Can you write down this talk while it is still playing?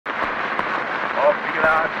a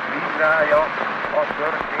világ bírája, a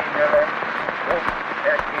történelem, fog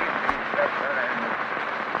elképzésetlen.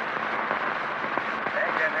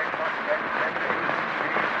 Legyenek a szentendei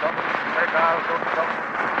hívés, amit megáldottak,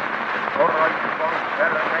 koraiban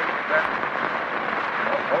felemeikben,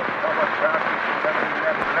 a hontalanság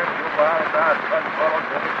istenének legjobb áldásaival az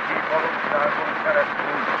örökké valóságon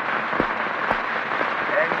keresztül.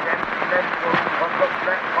 Engem ki nem borulhatott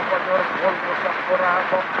le a magyar Golgotha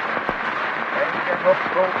korában, engem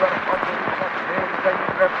október 6-a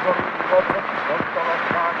térdeimre borulva,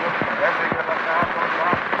 hontalanságom, remetelakában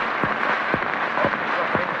látni. Amikor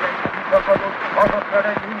engem kitagadott,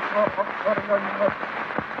 hazafele nyújtva a karjaimat,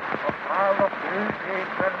 a hálak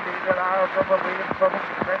őzében lével áldom a vértanúk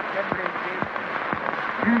megemlékét,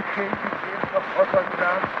 hűségükért a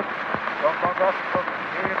hazairánt, a magasnak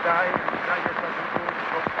példáért melyet az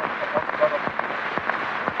utolsóknak a akarok.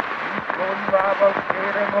 Szólvával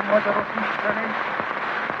kérem a magyarok isteneit,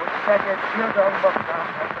 hogy tegye diadalmassá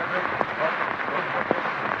emelőt